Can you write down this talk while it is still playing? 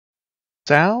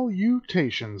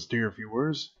Salutations, dear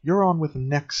viewers. You're on with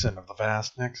Nexon of the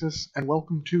Vast Nexus, and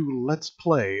welcome to Let's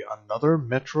Play another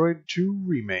Metroid 2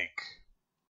 Remake.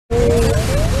 Good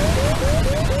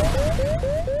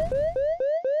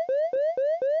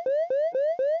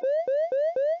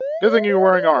thing you were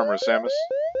wearing armor, Samus.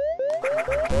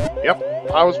 Yep,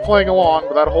 I was playing along,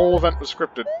 but that whole event was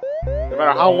scripted. No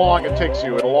matter how long it takes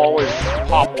you, it'll always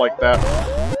pop like that,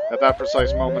 at that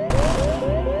precise moment.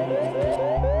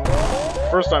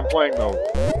 First I'm playing, though.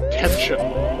 Tension. Okay.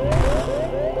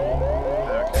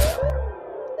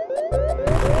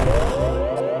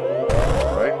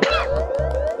 Right.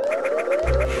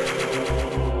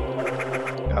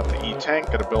 Got the E-Tank,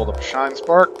 gotta build up a Shine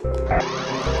Spark.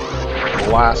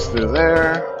 Blast through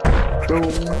there. Boom.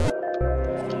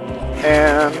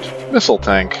 And Missile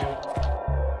Tank.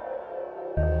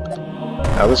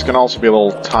 Now this can also be a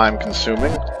little time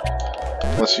consuming,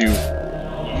 unless you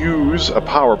use a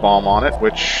power bomb on it,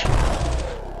 which...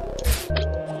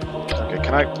 Okay,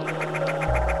 can I...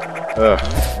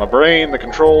 my brain, the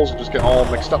controls are just getting all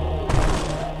mixed up.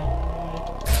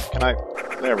 Can I...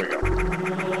 There we go.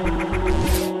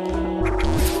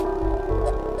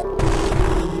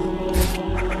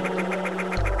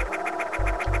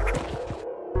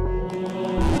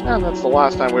 And that's the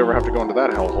last time we ever have to go into that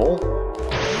hellhole.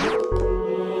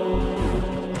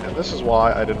 And this is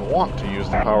why I didn't want to use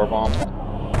the power bomb.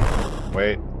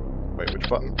 Wait, which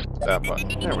button? That button.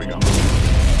 There we go.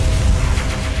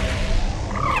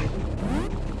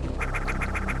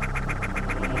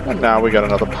 And now we got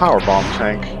another power bomb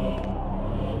tank.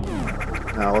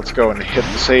 Now let's go and hit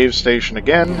the save station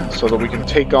again, so that we can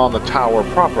take on the tower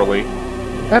properly,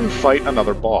 and fight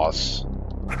another boss.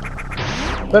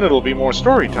 Then it'll be more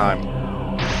story time.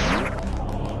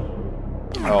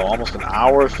 Oh, almost an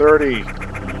hour 30.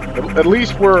 At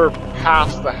least we're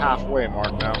past the halfway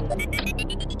mark now.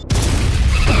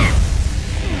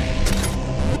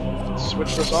 Let's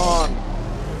switch this on.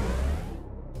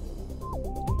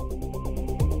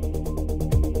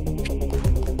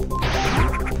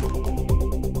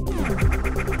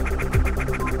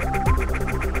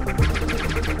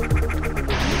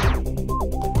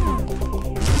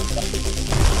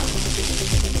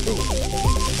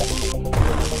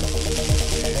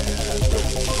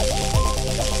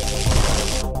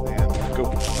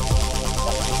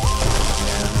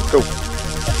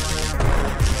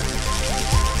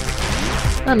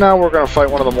 And now we're going to fight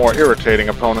one of the more irritating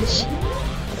opponents.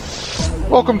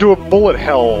 Welcome to a bullet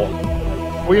hell.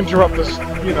 We interrupt this,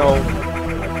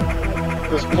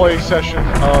 this play session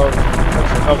of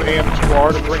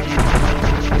AM2R to bring you...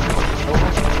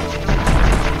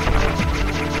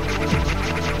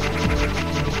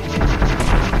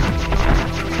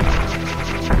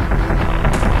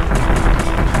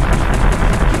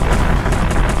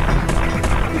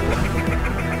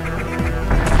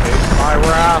 Taste my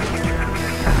wrath.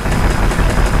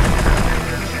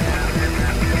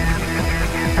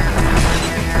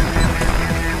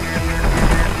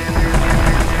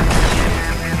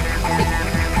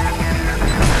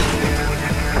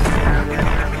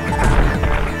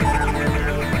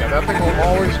 That thing will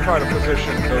always try to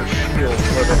position those shields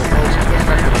where they're the most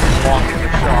effective at blocking the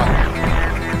shot.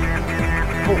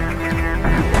 Oh.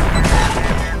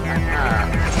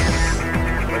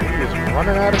 But he is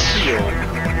running out of shield.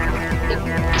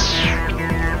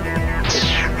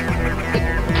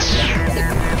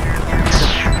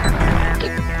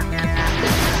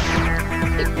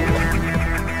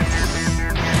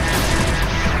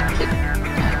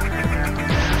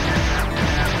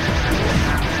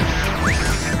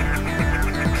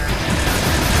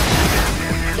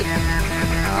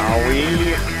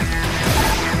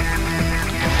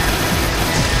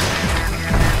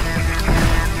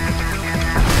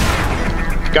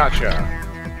 Gotcha.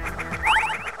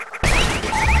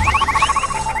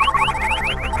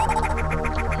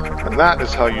 And that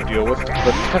is how you deal with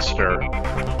the tester.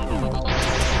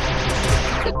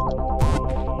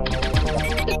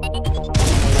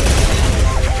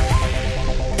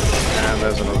 And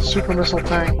there's another super missile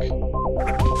tank.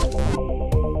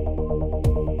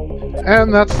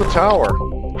 And that's the tower.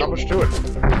 Not much to it.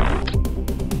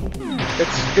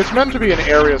 It's meant to be an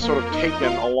area sort of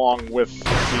taken along with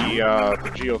the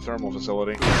geothermal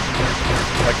facility.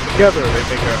 Like, together they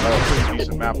make a pretty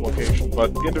decent map location,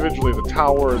 but individually the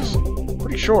tower is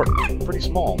pretty short, pretty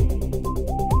small.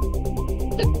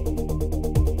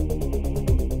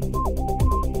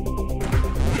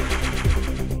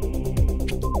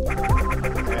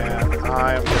 And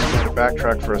I am just going to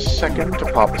backtrack for a second to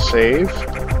pop a save.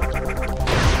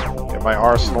 Get my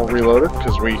arsenal reloaded,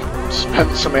 because we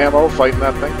spent some ammo fighting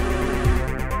that thing.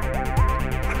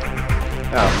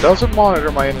 Now, it doesn't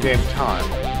monitor my in-game time.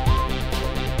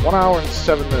 1 hour and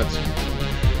 7 minutes.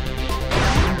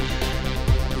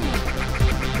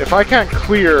 If I can't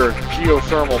clear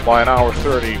geothermal by 1 hour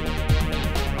 30,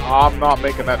 I'm not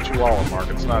making that 2 hour mark.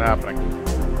 It's not happening.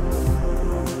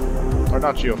 Or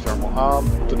not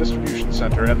geothermal, the distribution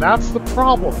center. And that's the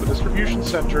problem. The distribution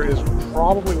center is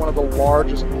probably one of the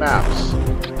largest maps.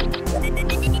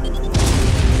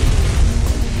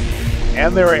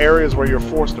 And there are areas where you're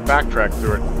forced to backtrack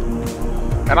through it.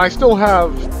 And I still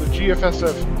have the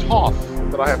GFSF Toth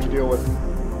that I have to deal with.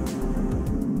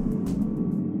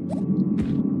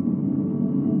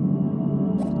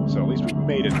 So at least we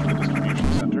made it to the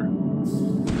distribution center.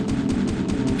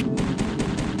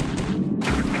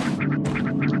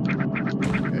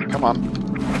 Okay, come on.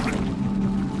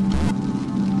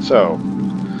 So,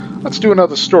 let's do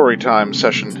another story time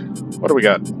session. What do we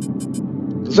got?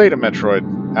 The Zeta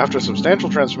Metroid. After a substantial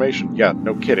transformation, yeah,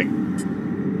 no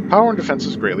kidding. Power and defense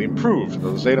is greatly improved.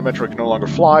 Though the Zeta Metroid can no longer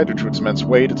fly due to its immense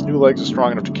weight, its new legs are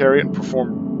strong enough to carry it and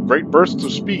perform great bursts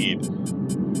of speed.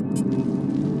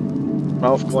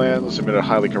 Mouth glands emit a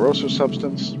highly corrosive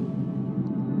substance,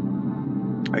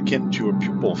 akin to a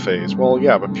pupil phase. Well,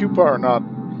 yeah, but pupa are not...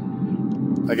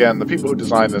 Again, the people who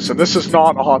designed this, and this is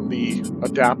not on the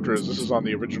adapters, this is on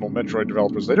the original Metroid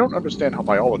developers, they don't understand how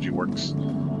biology works.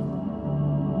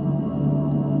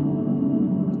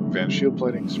 Advanced shield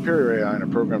plating, superior AI, and a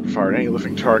program to fire at any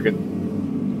living target.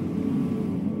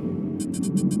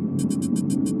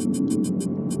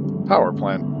 Power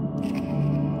plant.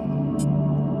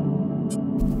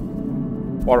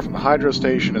 Water from the hydro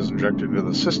station is injected into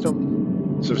the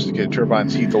system. Sophisticated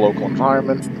turbines heat the local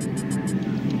environment.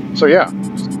 So yeah,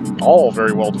 all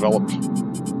very well developed.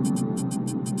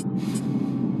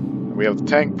 We have the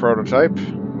tank prototype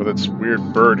with its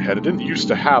weird bird head. It didn't used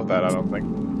to have that, I don't think.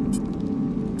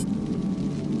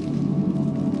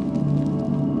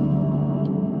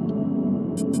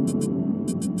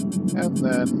 And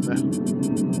then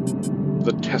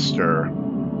the tester.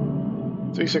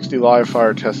 360 live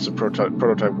fire tests of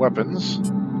prototype weapons.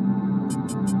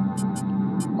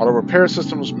 Auto repair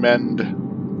systems mend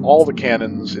all the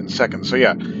cannons in seconds. So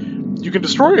yeah, you can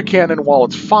destroy a cannon while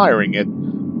it's firing it,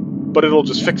 but it'll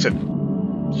just fix it.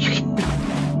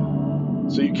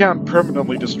 So you can't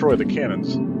permanently destroy the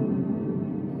cannons.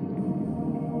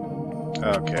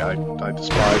 Okay, I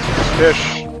despise these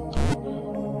fish.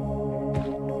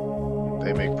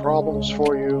 They make problems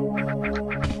for you.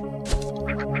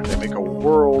 They make a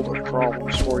world of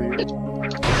problems for you.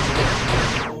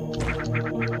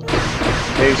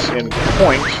 Case in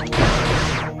point.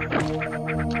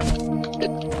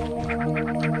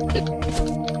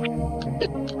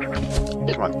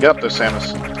 Come on, get up there,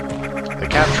 Samus. They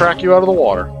can't track you out of the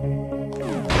water.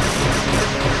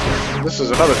 This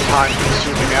is another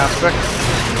time-consuming aspect.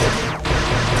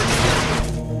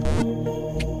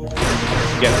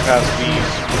 Get past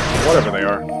these, whatever they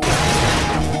are.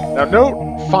 Now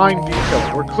note fine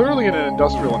details. We're clearly in an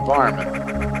industrial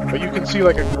environment, but you can see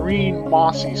like a green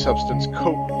mossy substance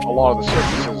coat a lot of the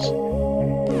surfaces.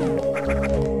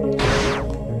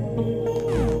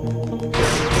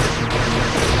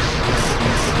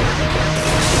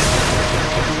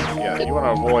 Yeah, you want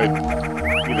to avoid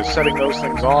either setting those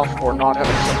things off or not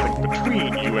having something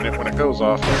between you and it when it goes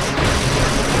off.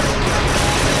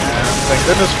 And thank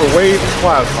goodness for wave and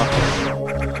plasma.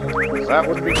 That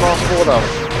wouldn't be possible without it.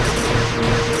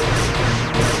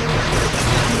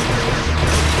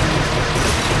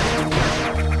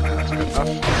 That's good enough.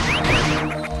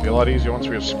 It'll be a lot easier once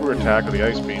we have screw attack with the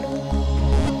ice beam.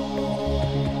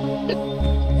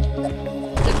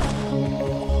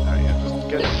 Now yeah, just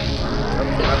get it.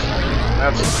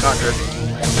 That's not good.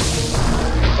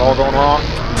 It's all going wrong.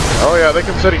 Oh yeah, they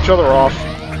can set each other off.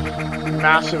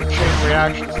 Massive chain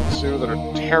reactions ensue that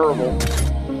are terrible.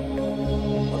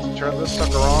 Let's turn this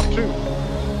sucker on too.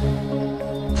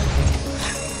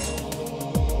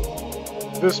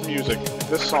 This music,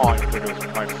 this song in particular is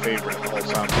my favorite in the whole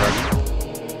soundtrack.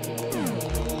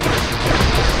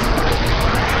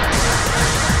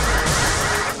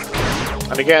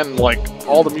 And again, like,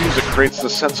 all the music creates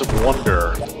this sense of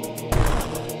wonder.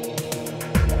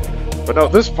 But no,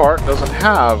 this part doesn't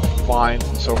have vines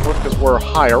and so forth because we're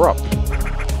higher up.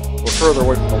 We're further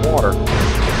away from the water.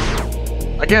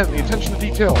 Again, the attention to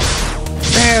detail.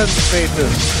 Fans made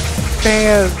this.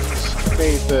 Fans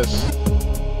made this.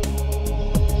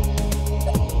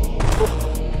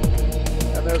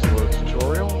 And there's the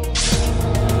tutorial. The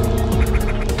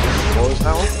floor is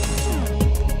now open.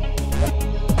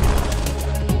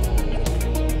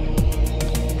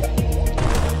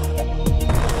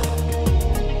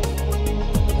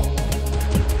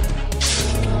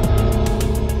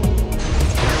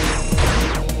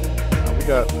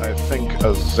 think,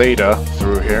 a Zeta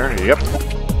through here. Yep.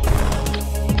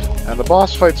 And the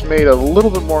boss fight's made a little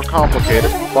bit more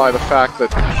complicated by the fact that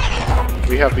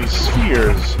we have these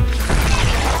spheres.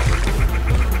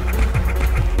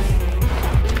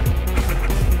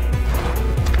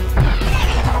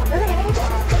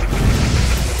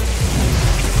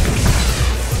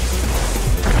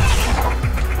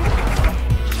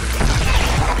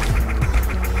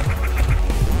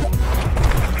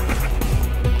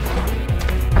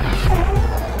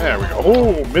 There we go.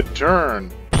 Oh,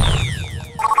 mid-turn.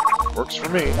 Works for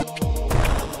me.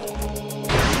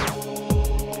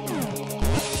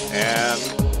 And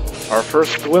our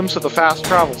first glimpse of the fast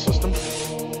travel system.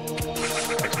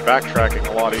 Makes backtracking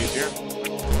a lot easier.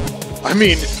 I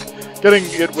mean, getting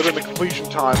it within the completion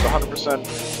time, the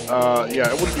 100%,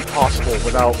 yeah, it wouldn't be possible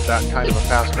without that kind of a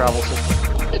fast travel system.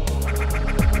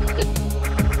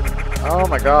 Oh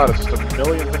my god, it's just a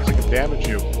million things that can damage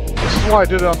you. This is why I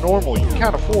did it on normal. You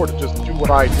can't afford to just do what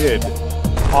I did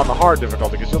on the hard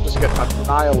difficulty, because you'll just get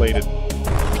annihilated.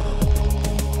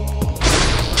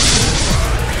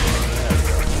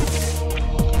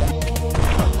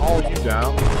 Haul you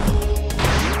down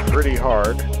pretty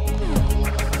hard.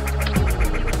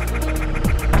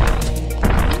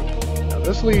 Now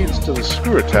this leads to the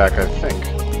screw attack, I think.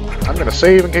 I'm going to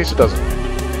save in case it doesn't.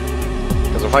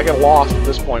 Because if I get lost at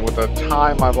this point with the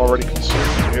time I've already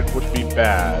consumed, it would be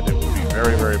bad. It would be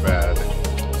very, very bad.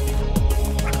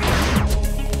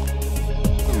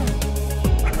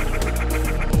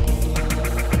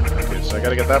 Okay, so I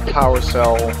gotta get that power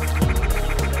cell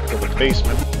to the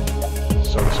basement,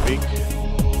 so to speak.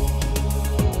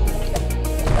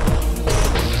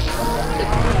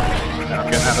 And I'm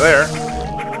getting out of there.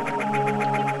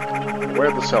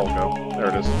 Where'd the cell go? There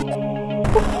it is.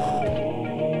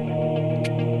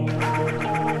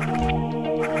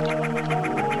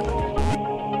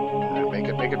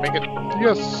 Make it.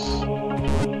 Yes!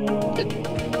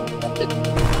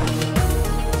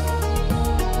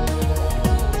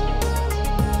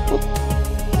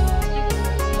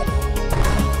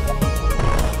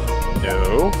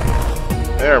 No.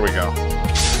 There we go.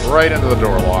 Right into the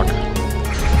door lock.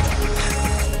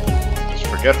 Just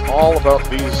forget all about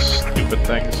these stupid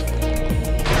things.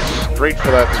 Straight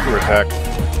for that screw attack.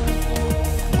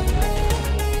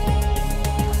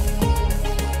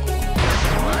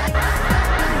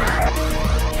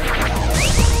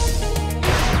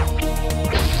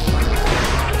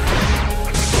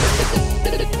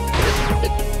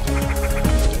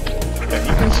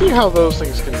 See how those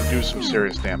things can do some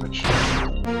serious damage.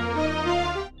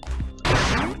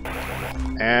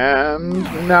 And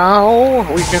now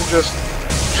we can just...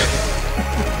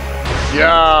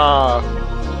 yeah!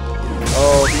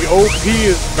 Oh, the OP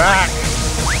is back!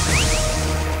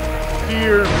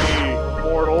 Fear me,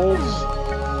 mortals!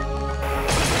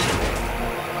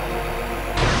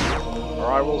 Or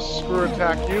I will screw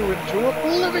attack you into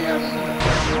oblivion!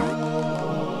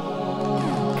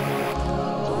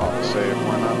 Save,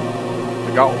 why not?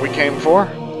 We got what we came for.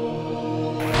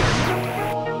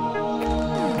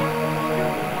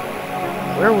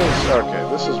 Where was... okay,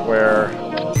 this is where...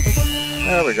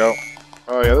 there we go.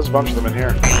 Oh yeah, there's a bunch of them in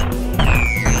here.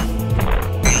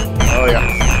 Oh yeah.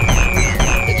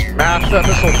 Smash that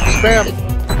missile! Spam!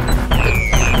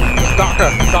 Daka!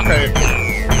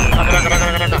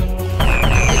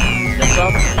 Get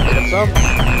some? Get some?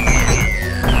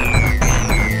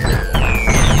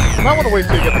 You might want to wait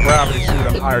till you get the gravity suit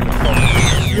on higher difficulty.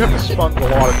 You have to sponge a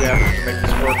lot of damage to make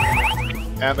this work.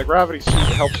 And the gravity suit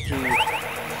helps to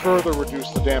further reduce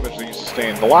the damage that you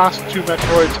sustain. The last two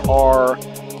Metroids are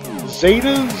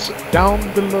Zetas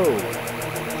down below.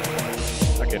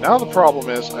 Okay, now the problem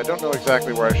is, I don't know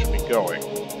exactly where I should be going.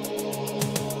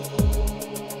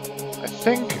 I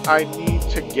think I need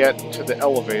to get to the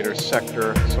elevator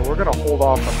sector, so we're going to hold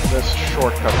off on this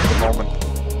shortcut for the moment.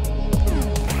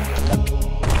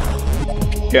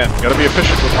 Again, gotta be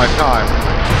efficient with my time,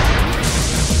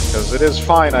 because it is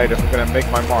finite if I'm gonna make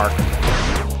my mark.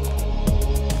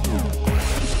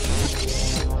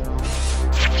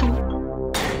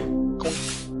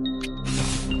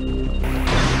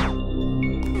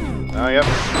 Yep.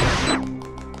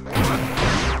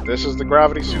 This is the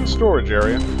gravity suit storage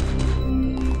area.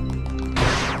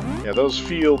 Yeah, those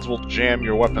fields will jam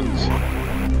your weapons.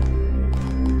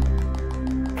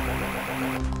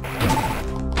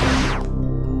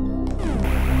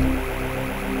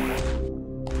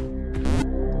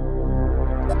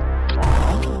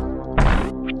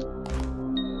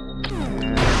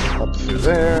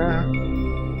 There.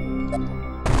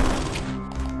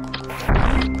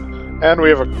 And we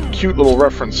have a cute little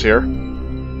reference here.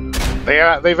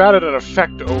 They've added an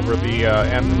effect over the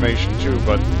animation too,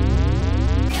 but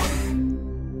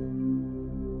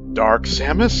Dark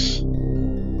Samus?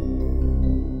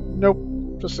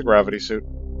 Nope, just the gravity suit.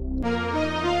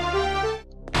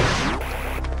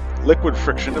 Liquid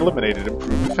friction eliminated,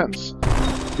 improved defense.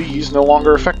 These no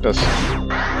longer affect us.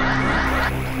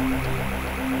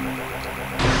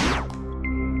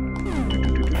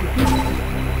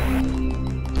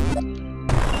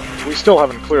 We still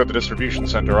haven't cleared the distribution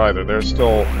center either. There's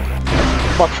still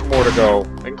much more to go,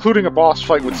 including a boss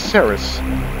fight with Serris.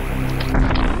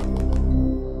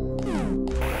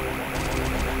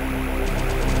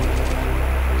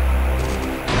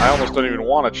 I almost don't even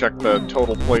want to check the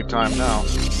total playtime now.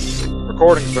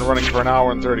 Recording's been running for an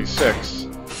hour and 36.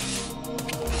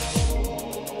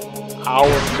 Hour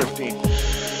and 15.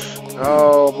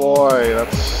 Oh boy,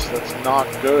 that's not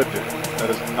good. That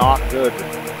is not good.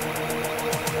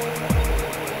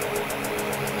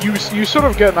 You sort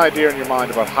of get an idea in your mind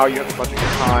about how you have to budget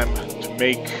your time to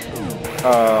make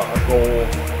a goal.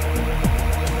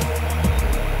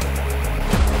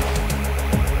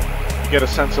 You get a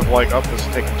sense of like, oh, this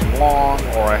is taking too long,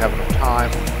 or I have enough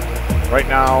time. Right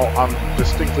now, I'm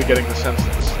distinctly getting the sense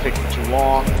that this is taking too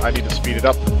long. I need to speed it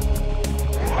up.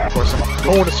 Of course, I'm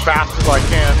going as fast as I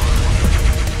can.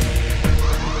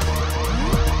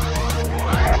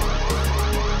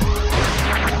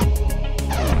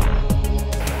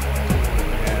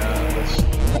 And let's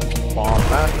bomb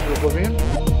that into oblivion.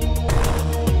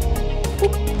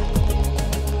 Boop.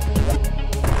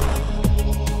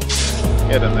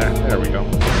 Get in there. There we go.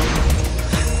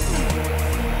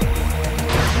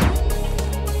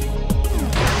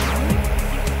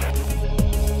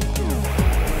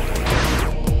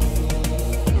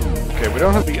 We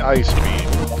don't have the ice beam,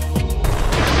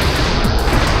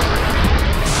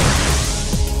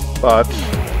 but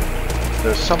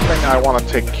there's something I want to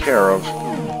take care of.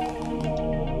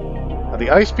 Now,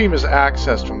 the ice beam is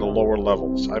accessed from the lower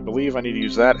levels. I believe I need to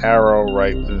use that arrow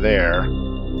right there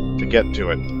to get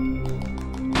to it.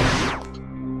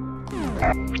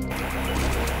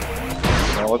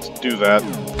 So let's do that.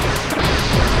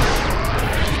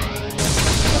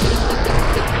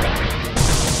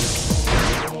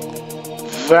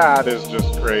 That is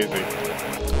just crazy.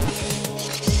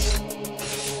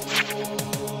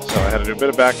 So I had to do a bit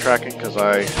of backtracking because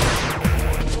I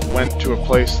went to a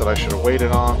place that I should have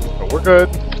waited on. But we're good.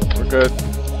 We're good.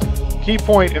 Key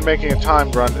point in making a time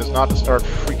grunt is not to start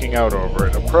freaking out over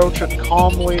it. Approach it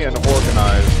calmly and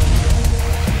organized.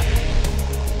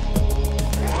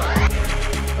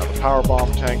 Now the power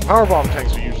bomb tank. Power bomb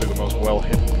tanks are usually the most well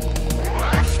hidden.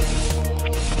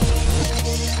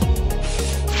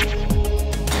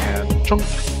 Chunk.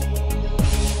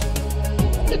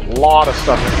 A lot of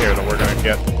stuff in here that we're gonna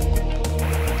get.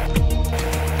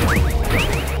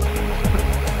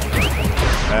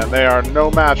 And they are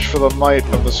no match for the might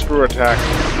of the screw attack.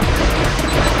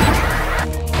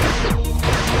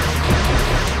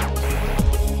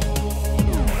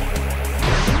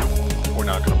 We're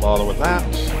not gonna bother with that.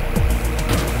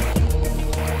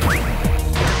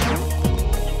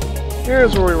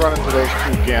 Here's where we run into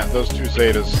those two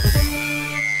Zetas.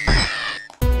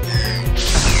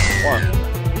 One.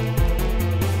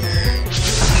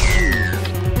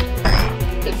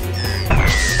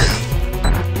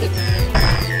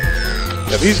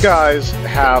 Yeah, these guys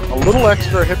have a little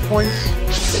extra hit points.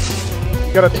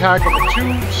 You gotta tag them with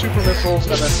 2 super missiles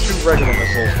and then 2 regular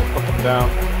missiles to put them down.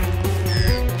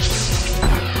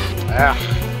 Ah.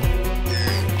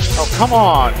 Oh, come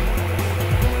on!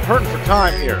 I'm hurting for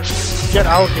time here. Get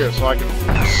out here so I can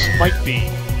smite thee.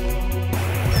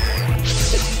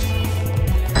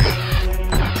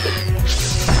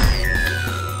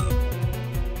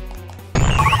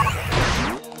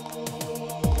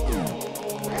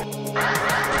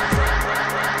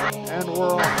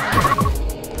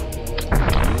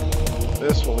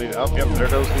 This will lead up. Yep, there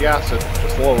goes the acid.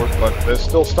 Just lowered, but there's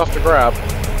still stuff to grab.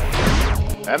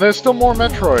 And there's still more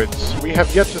Metroids. We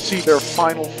have yet to see their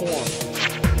final form.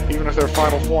 Even if their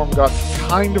final form got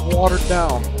kind of watered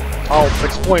down. I'll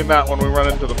explain that when we run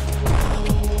into them.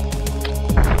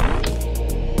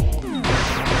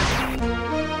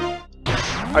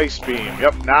 Ice beam.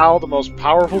 Yep, now the most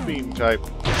powerful beam type.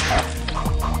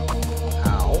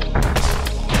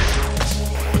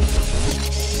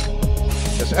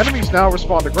 Enemies now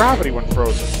respond to gravity when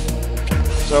frozen.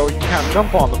 So you can't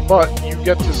jump on them, but you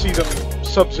get to see them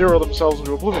sub-zero themselves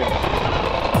into oblivion.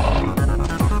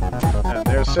 And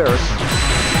there's Serris.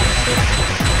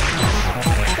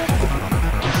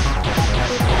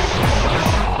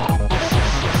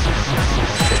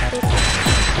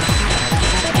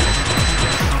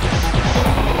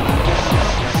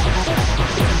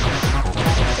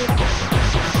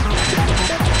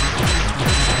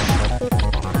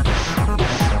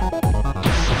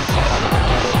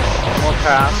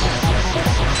 pass.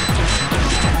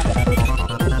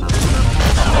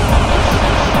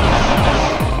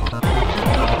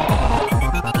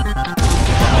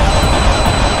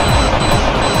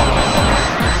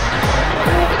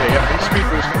 Okay, yeah, he's speed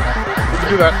boosting. He can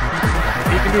do that.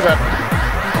 He can do that.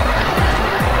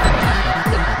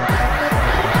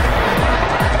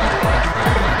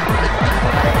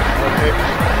 Okay,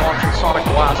 launching Sonic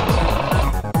Blasts.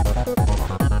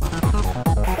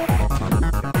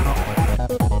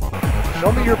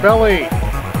 Show me your belly!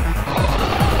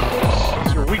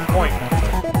 It's your weak point.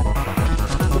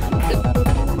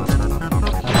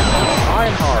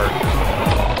 Trying hard.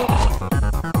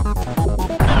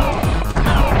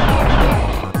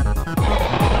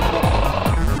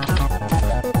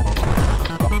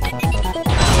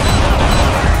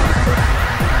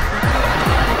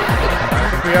 I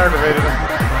think we aggravated him.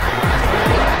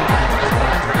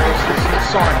 There goes this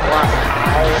Sonic Blast.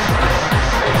 Ow.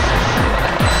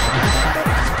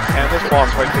 And this boss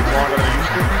fight takes longer than it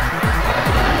used to.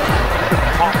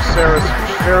 Pop Serris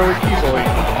fairly easily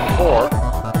before.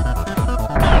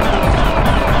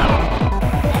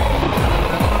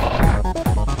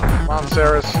 Come on,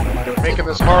 Serris. You're making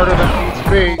this harder than it needs to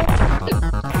be.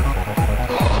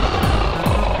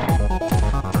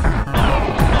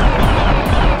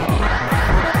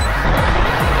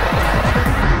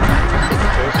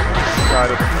 Okay, so he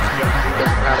decided he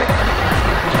doesn't have it.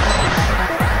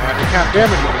 And you can't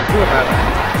damage him when he's doing that.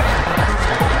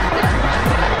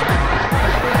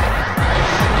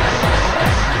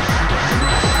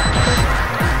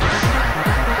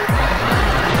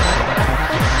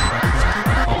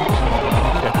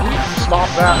 Okay, can we stop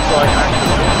that so I can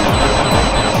actually...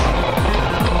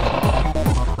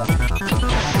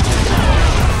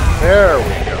 There we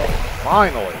go.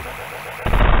 Finally.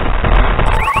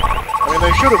 I mean,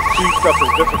 they should have beefed up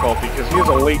his difficulty because he is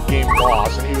a late game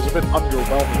boss and he was a bit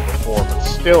underwhelming before, but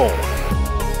still.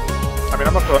 I mean,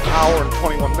 I'm up to an hour and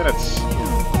 21 minutes.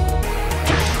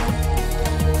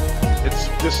 It's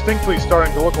distinctly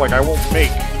starting to look like I won't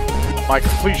make my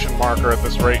completion marker at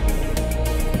this rate.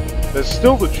 There's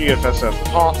still the GFSF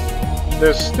Toth.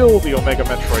 There's still the Omega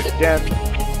Metroid Den.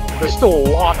 There's still a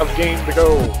lot of game to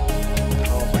go.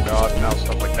 Oh my god, now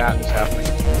stuff like that is happening.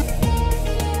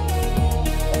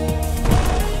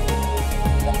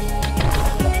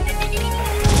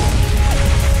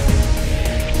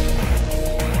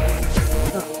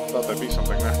 Thought there'd be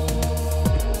something there.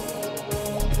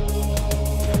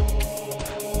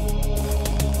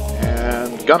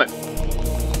 And gun it.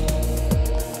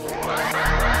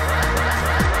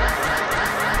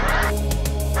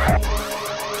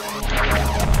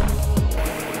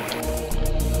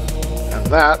 And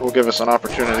that will give us an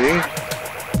opportunity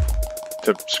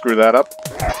to screw that up.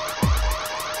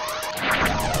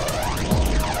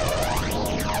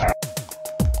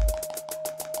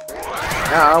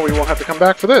 Now we won't have to come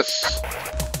back for this.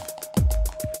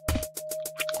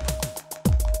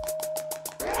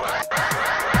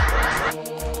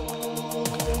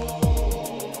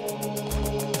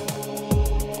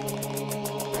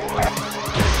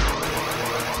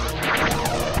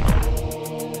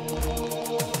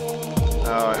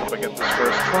 I hope I get this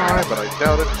first try, but I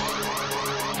doubt it.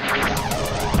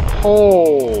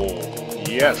 Oh,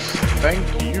 yes, thank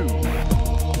you.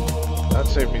 That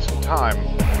saved me some time.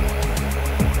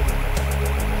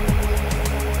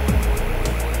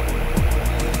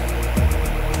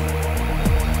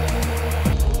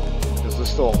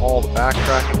 Still all the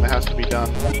backtracking that has to be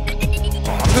done.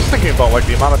 I'm just thinking about like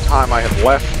the amount of time I have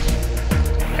left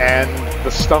and the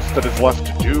stuff that is left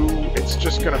to do. It's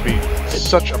just gonna be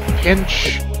such a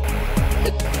pinch.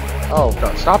 Oh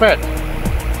god, stop it!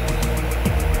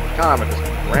 God, I just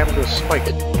ran into a spike.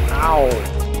 Ow!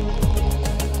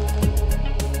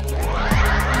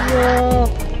 Yeah.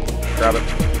 Grab it.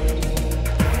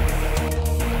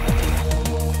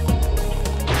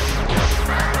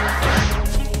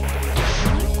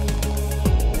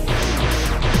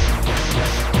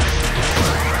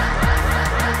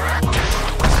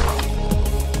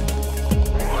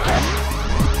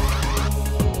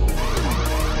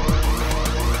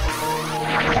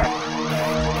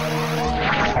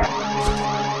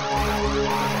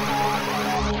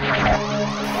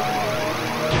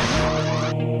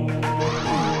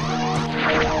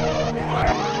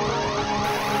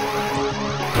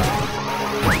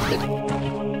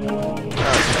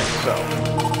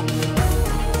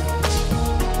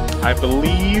 I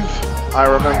believe I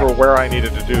remember where I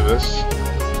needed to do this.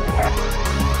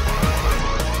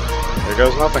 There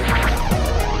goes nothing.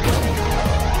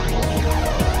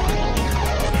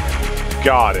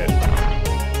 Got it.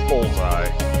 Bullseye.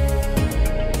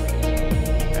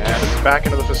 And it's back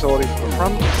into the facility from the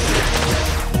front.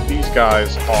 These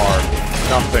guys are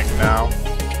nothing now.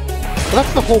 But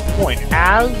that's the whole point.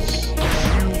 As you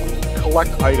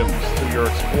collect items through your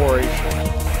exploration,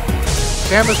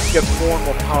 Samus gets more and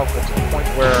more powerful to the point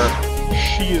where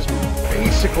she is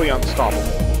basically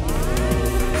unstoppable.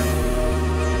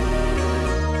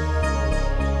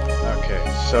 Okay,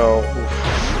 so... oof.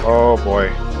 Oh boy.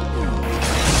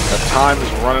 That time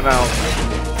is running out.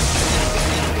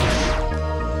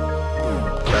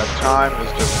 That time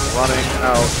is just running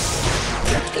out.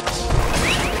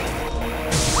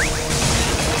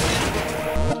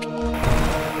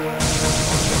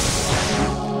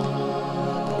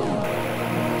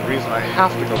 The reason I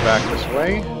have to go back this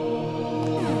way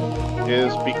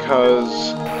is because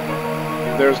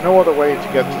there's no other way to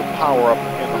get to the power-up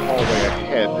in the hallway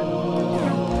ahead.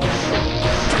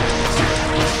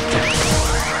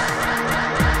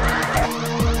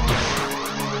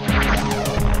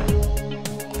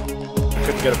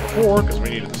 Couldn't get it before because we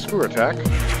needed the screw attack.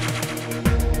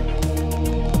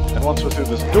 And once we're through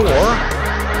this door,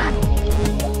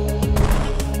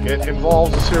 it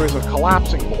involves a series of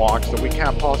collapsing blocks that we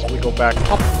can't possibly go back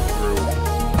up through.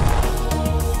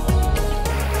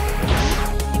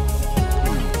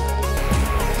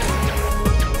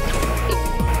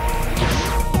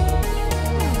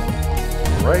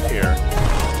 Right here.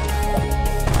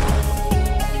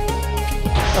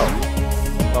 Oh.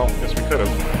 Well, guess we could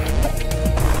have.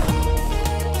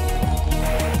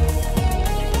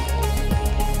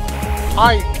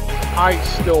 I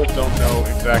still don't know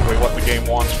exactly what the game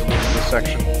wants from me in this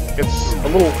section. It's a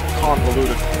little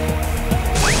convoluted.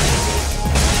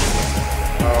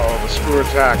 Oh, the screw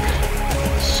attack.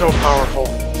 So powerful.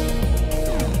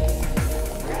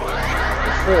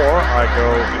 Before I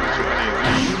go into any of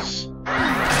these.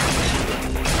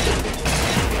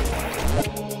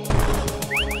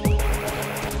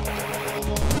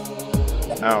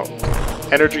 Now,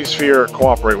 Energy Sphere,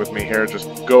 cooperate with me here. Just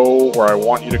go where I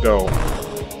want you to go.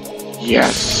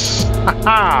 Yes!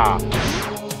 Haha!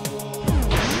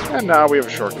 And now we have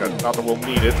a shortcut. Not that we'll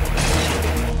need it. In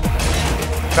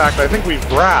fact, I think we've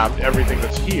grabbed everything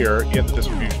that's here in the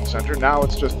distribution center. Now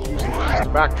it's just using these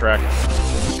to backtrack.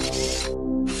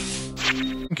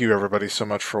 Thank you everybody so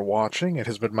much for watching. It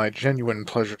has been my genuine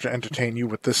pleasure to entertain you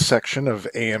with this section of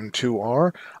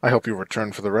AM2R. I hope you'll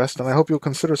return for the rest, and I hope you'll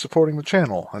consider supporting the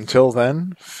channel. Until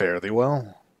then, fare thee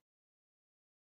well.